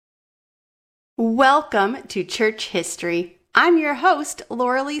Welcome to Church History. I'm your host,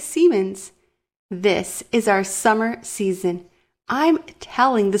 Laura-Lee Siemens. This is our summer season. I'm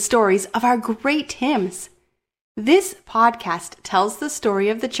telling the stories of our great hymns. This podcast tells the story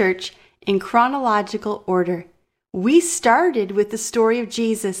of the church in chronological order. We started with the story of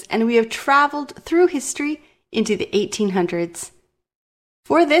Jesus, and we have traveled through history into the 1800s.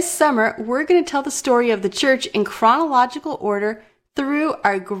 For this summer, we're going to tell the story of the church in chronological order through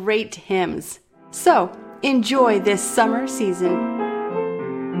our great hymns. So, enjoy this summer season.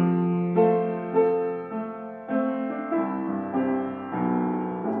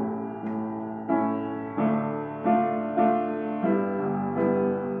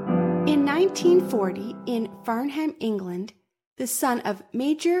 In 1940, in Farnham, England, the son of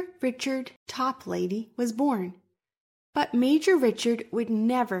Major Richard Toplady was born. But Major Richard would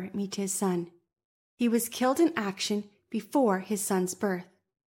never meet his son. He was killed in action before his son's birth.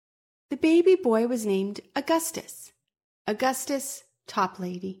 The baby boy was named Augustus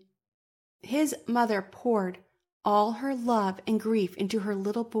Toplady. His mother poured all her love and grief into her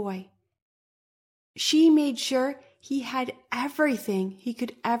little boy. She made sure he had everything he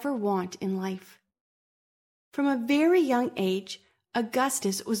could ever want in life. From a very young age,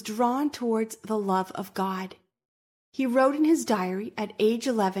 Augustus was drawn towards the love of God. He wrote in his diary at age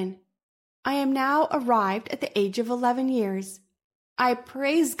 11, "I am now arrived at the age of 11 years. I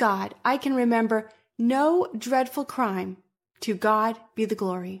praise God I can remember no dreadful crime. To God be the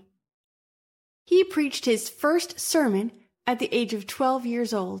glory." He preached his first sermon at the age of 12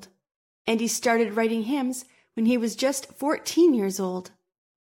 years old, and he started writing hymns when he was just 14 years old.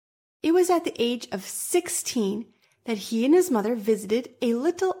 It was at the age of 16 that he and his mother visited a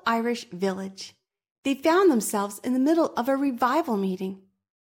little Irish village. They found themselves in the middle of a revival meeting.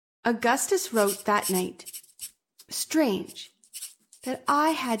 Augustus wrote that night, "Strange that I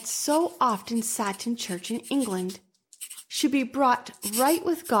had so often sat in church in England, should be brought right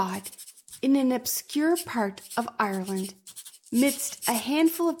with God in an obscure part of Ireland, midst a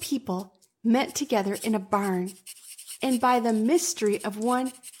handful of people met together in a barn, and by the mystery of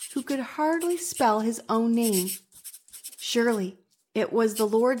one who could hardly spell his own name. Surely it was the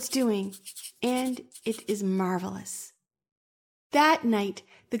Lord's doing, and it is marvelous." That night,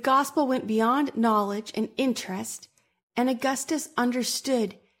 the gospel went beyond knowledge and interest, and Augustus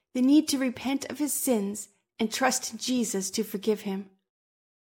understood the need to repent of his sins and trust in Jesus to forgive him.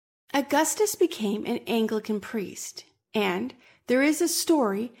 Augustus became an Anglican priest, and there is a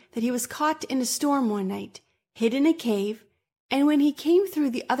story that he was caught in a storm one night, hid in a cave, and when he came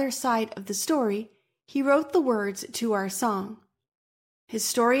through the other side of the story, he wrote the words to our song.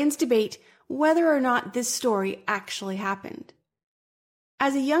 Historians debate whether or not this story actually happened.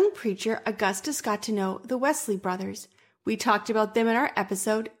 As a young preacher, Augustus got to know the Wesley brothers. We talked about them in our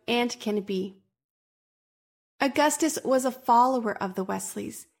episode, And Can It Be? Augustus was a follower of the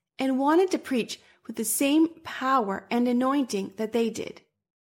Wesleys and wanted to preach with the same power and anointing that they did.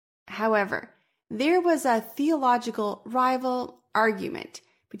 However, there was a theological rival argument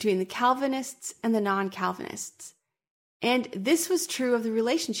between the Calvinists and the non-Calvinists, and this was true of the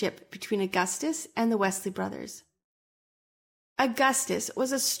relationship between Augustus and the Wesley brothers. Augustus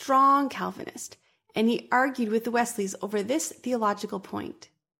was a strong Calvinist, and he argued with the Wesleys over this theological point.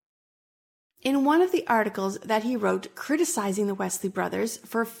 In one of the articles that he wrote criticizing the Wesley brothers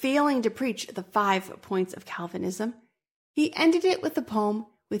for failing to preach the 5 points of Calvinism, he ended it with a poem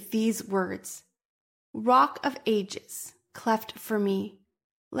with these words, "Rock of ages, cleft for me,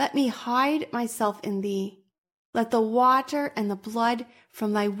 let me hide myself in thee. Let the water and the blood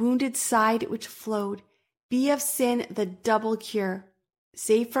from thy wounded side which flowed be of sin the double cure,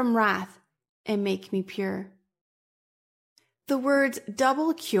 save from wrath, and make me pure." The words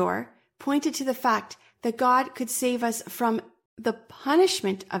double cure pointed to the fact that God could save us from the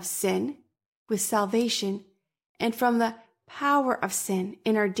punishment of sin with salvation and from the power of sin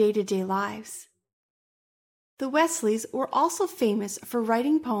in our day-to-day lives. The Wesleys were also famous for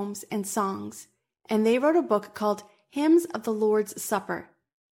writing poems and songs, and they wrote a book called Hymns of the Lord's Supper.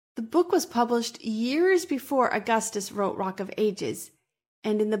 The book was published years before Augustus wrote Rock of Ages,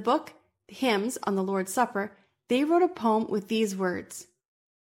 and in the book, Hymns on the Lord's Supper, they wrote a poem with these words,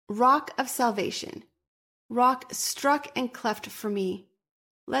 "Rock of salvation, rock struck and cleft for me,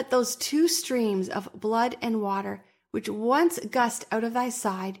 let those 2 streams of blood and water which once gushed out of thy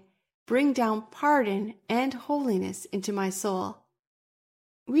side bring down pardon and holiness into my soul."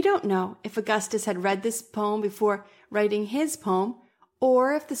 We don't know if Augustus had read this poem before writing his poem,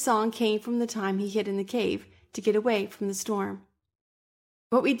 or if the song came from the time he hid in the cave to get away from the storm.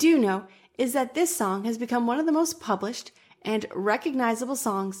 What we do know is that this song has become one of the most published and recognizable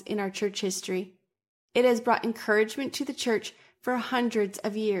songs in our church history. It has brought encouragement to the church for hundreds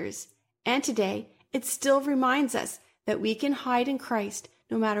of years, and today it still reminds us that we can hide in Christ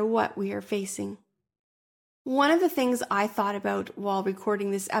no matter what we are facing. One of the things I thought about while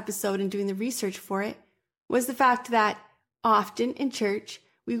recording this episode and doing the research for it was the fact that often in church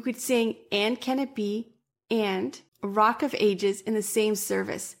we would sing "And Can It Be" and "Rock of Ages" in the same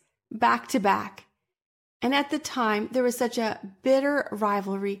service, back to back. And at the time, there was such a bitter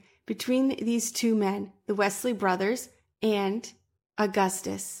rivalry between these two men, the Wesley brothers and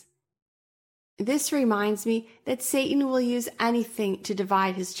Augustus. This reminds me that Satan will use anything to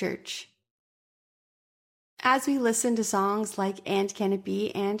divide his church. As we listen to songs like "And Can It Be"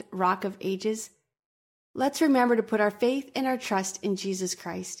 and "Rock of Ages," let's remember to put our faith and our trust in Jesus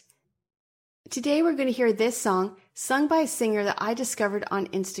Christ. Today we're going to hear this song sung by a singer that I discovered on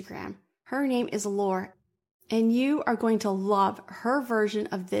Instagram. Her name is Lore, and you are going to love her version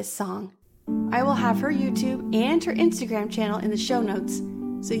of this song. I will have her YouTube and her Instagram channel in the show notes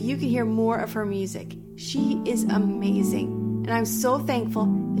so you can hear more of her music. She is amazing, and I'm so thankful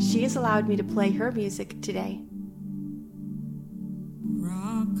that she has allowed me to play her music today.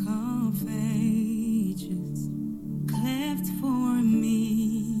 Rock of ages, cleft for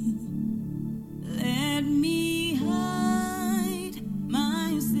me, let me hide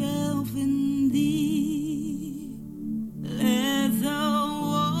myself in thee. Let the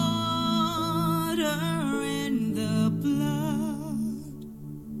water and the blood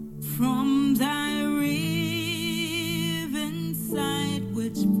from thy riven side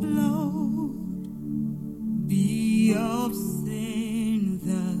which flowed be of sin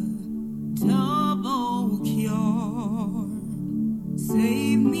the double cure.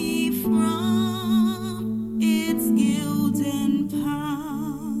 Save me from its guilt and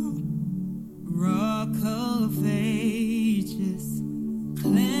power. Rock of ages,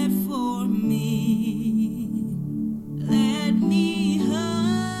 cleft for me.